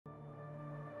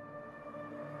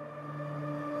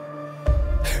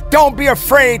Don't be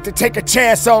afraid to take a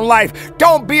chance on life.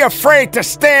 Don't be afraid to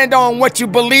stand on what you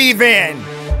believe in.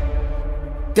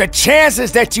 The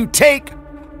chances that you take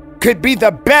could be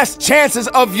the best chances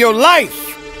of your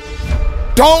life.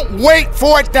 Don't wait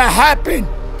for it to happen.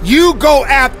 You go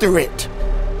after it.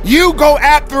 You go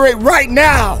after it right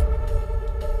now.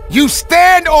 You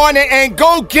stand on it and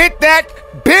go get that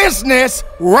business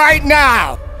right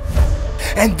now.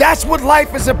 And that's what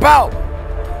life is about.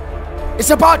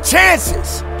 It's about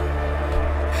chances.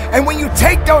 And when you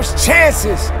take those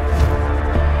chances,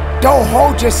 don't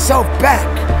hold yourself back.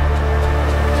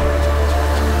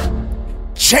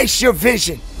 Chase your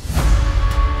vision.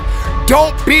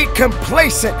 Don't be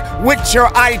complacent with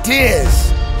your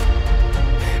ideas.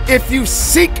 If you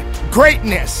seek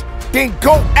greatness, then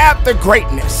go after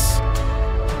greatness.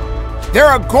 There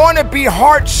are going to be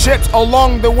hardships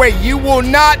along the way. You will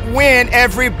not win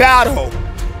every battle,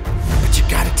 but you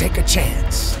got to take a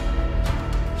chance.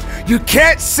 You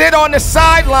can't sit on the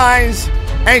sidelines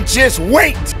and just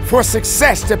wait for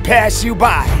success to pass you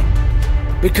by.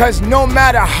 Because no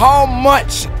matter how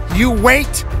much you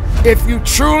wait, if you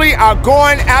truly are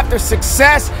going after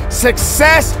success,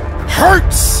 success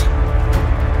hurts.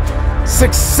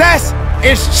 Success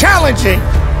is challenging.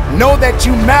 Know that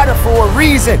you matter for a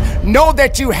reason. Know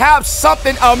that you have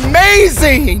something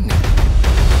amazing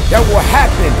that will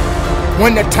happen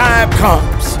when the time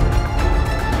comes.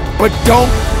 But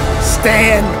don't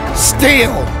stand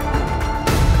still.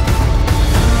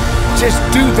 Just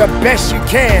do the best you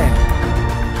can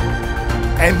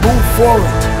and move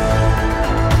forward.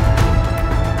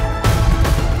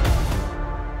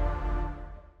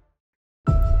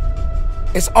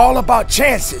 It's all about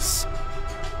chances.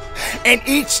 And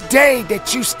each day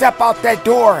that you step out that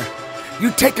door,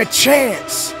 you take a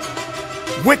chance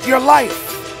with your life.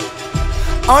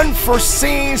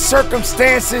 Unforeseen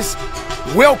circumstances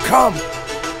will come.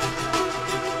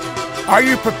 Are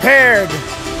you prepared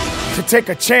to take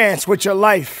a chance with your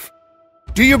life?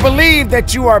 Do you believe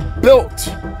that you are built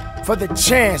for the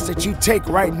chance that you take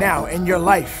right now in your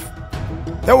life?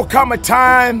 There will come a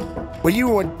time where you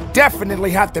will definitely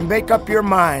have to make up your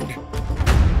mind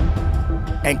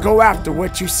and go after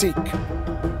what you seek.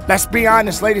 Let's be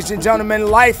honest, ladies and gentlemen,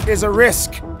 life is a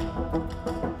risk.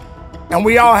 And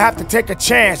we all have to take a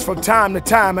chance from time to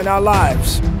time in our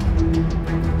lives.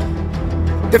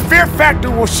 The fear factor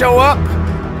will show up,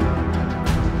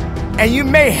 and you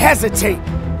may hesitate.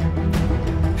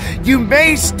 You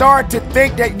may start to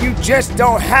think that you just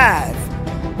don't have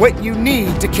what you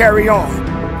need to carry on.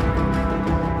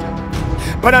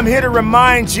 But I'm here to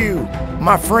remind you,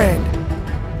 my friend,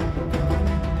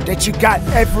 that you got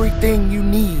everything you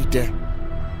need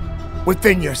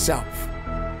within yourself.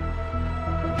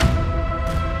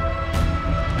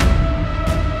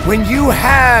 When you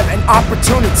have an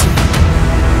opportunity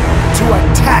to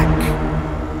attack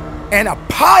in a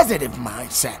positive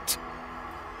mindset,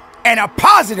 in a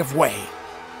positive way,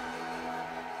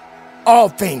 all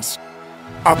things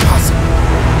are possible.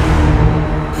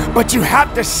 But you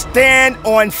have to stand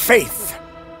on faith,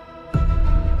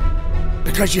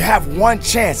 because you have one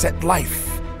chance at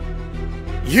life.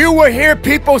 You will hear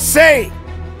people say,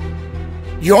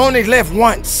 you only live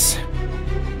once.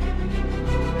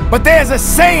 But there's a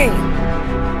saying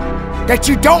that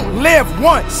you don't live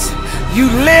once, you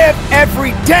live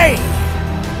every day.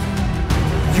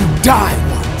 You die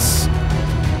once.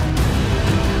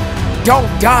 Don't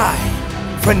die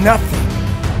for nothing.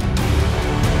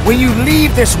 When you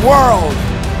leave this world,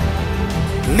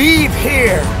 leave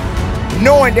here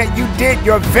knowing that you did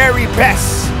your very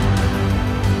best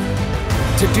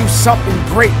to do something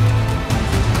great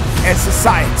in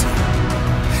society.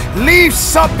 Leave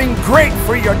something great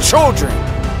for your children.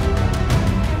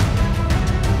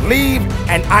 Leave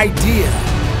an idea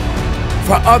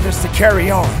for others to carry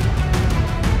on.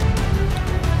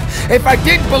 If I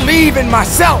didn't believe in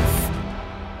myself,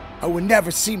 I would never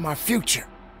see my future.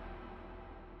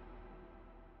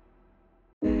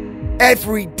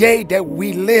 Every day that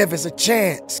we live is a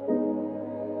chance.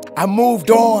 I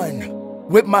moved on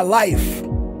with my life.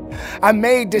 I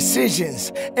made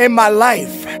decisions in my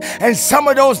life, and some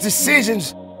of those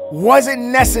decisions wasn't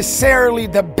necessarily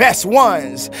the best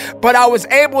ones, but I was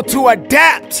able to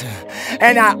adapt,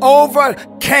 and I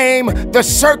overcame the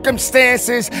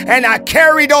circumstances, and I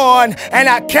carried on, and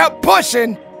I kept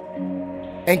pushing.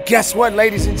 And guess what,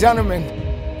 ladies and gentlemen?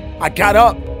 I got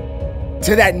up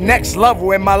to that next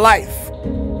level in my life.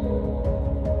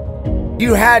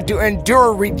 You had to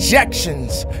endure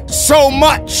rejections so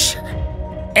much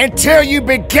until you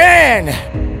began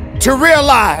to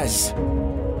realize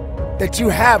that you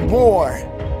have more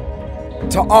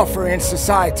to offer in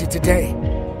society today.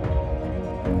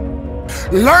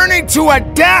 Learning to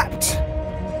adapt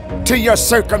to your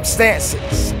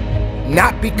circumstances,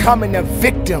 not becoming a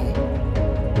victim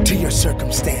to your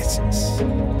circumstances.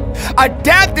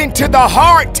 Adapting to the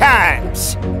hard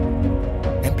times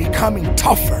and becoming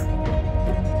tougher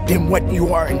than what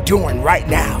you are enduring right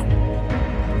now.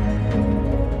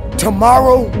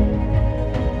 Tomorrow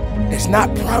is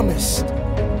not promised.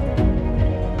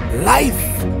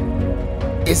 Life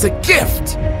is a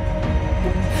gift,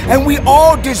 and we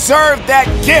all deserve that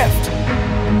gift,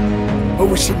 but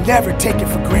we should never take it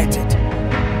for granted.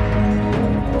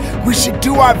 We should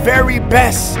do our very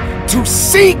best to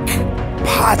seek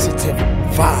positive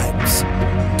vibes,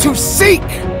 to seek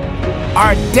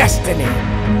our destiny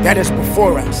that is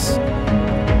before us.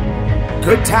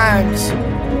 Good times,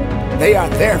 they are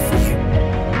there for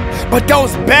you, but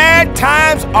those bad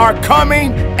times are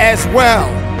coming as well.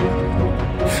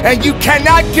 And you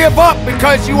cannot give up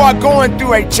because you are going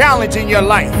through a challenge in your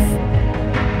life.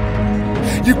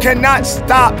 You cannot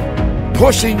stop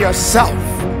pushing yourself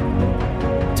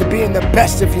to being the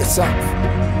best of yourself.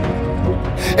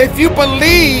 If you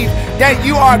believe that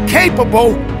you are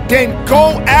capable, then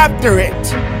go after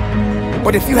it.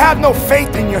 But if you have no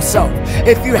faith in yourself,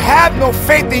 if you have no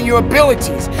faith in your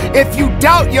abilities, if you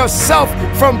doubt yourself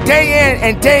from day in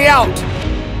and day out,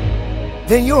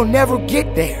 then you'll never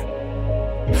get there.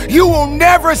 You will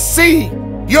never see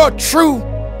your true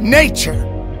nature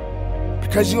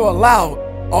because you allowed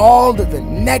all of the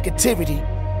negativity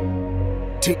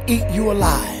to eat you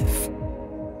alive.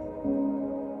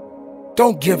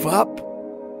 Don't give up.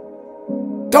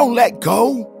 Don't let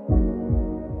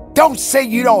go. Don't say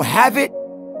you don't have it.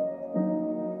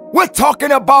 We're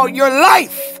talking about your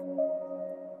life.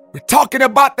 We're talking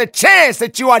about the chance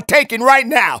that you are taking right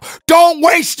now. Don't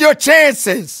waste your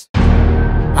chances.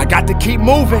 I got to keep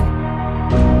moving.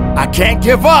 I can't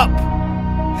give up.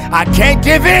 I can't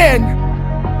give in.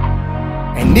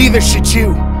 And neither should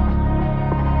you.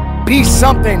 Be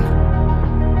something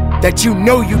that you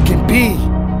know you can be.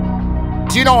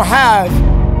 You don't have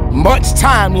much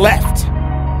time left.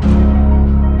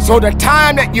 So the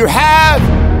time that you have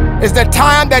is the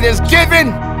time that is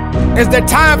given. It's the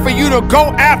time for you to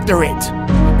go after it.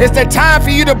 It's the time for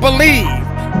you to believe.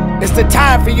 It's the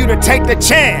time for you to take the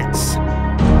chance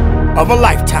of a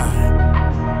lifetime.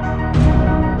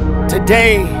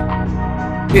 Today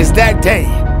is that day.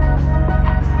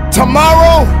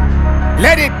 Tomorrow,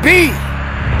 let it be.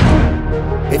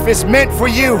 If it's meant for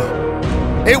you,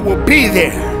 it will be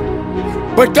there.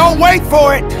 But don't wait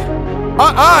for it.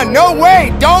 No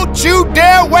way. Don't you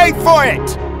dare wait for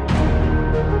it.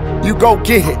 You go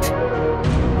get it,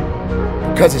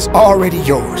 because it's already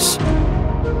yours.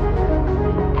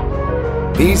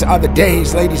 These are the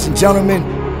days, ladies and gentlemen,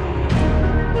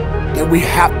 that we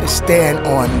have to stand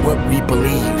on what we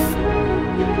believe.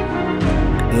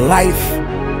 Life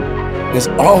is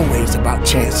always about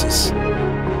chances.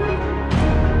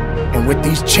 And with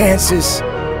these chances,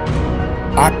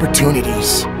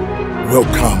 opportunities will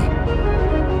come.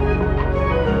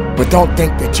 But don't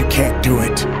think that you can't do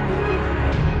it.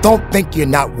 Don't think you're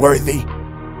not worthy.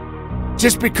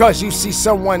 Just because you see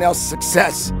someone else's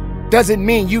success doesn't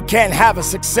mean you can't have a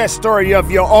success story of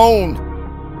your own.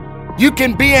 You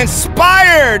can be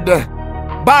inspired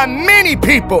by many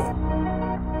people.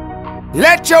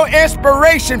 Let your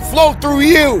inspiration flow through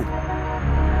you.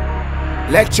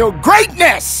 Let your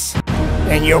greatness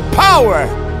and your power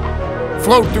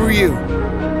flow through you.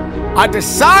 I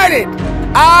decided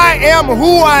I am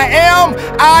who I am.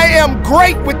 I am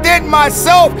great within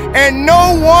myself, and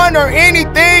no one or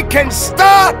anything can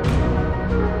stop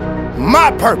my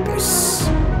purpose.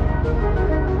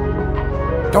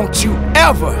 Don't you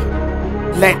ever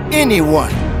let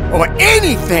anyone or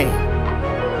anything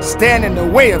stand in the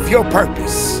way of your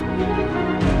purpose.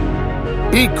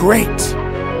 Be great.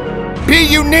 Be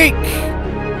unique.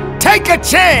 Take a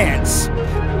chance.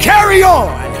 Carry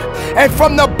on. And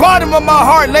from the bottom of my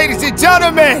heart, ladies and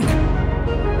gentlemen,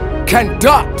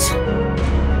 conduct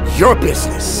your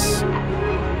business.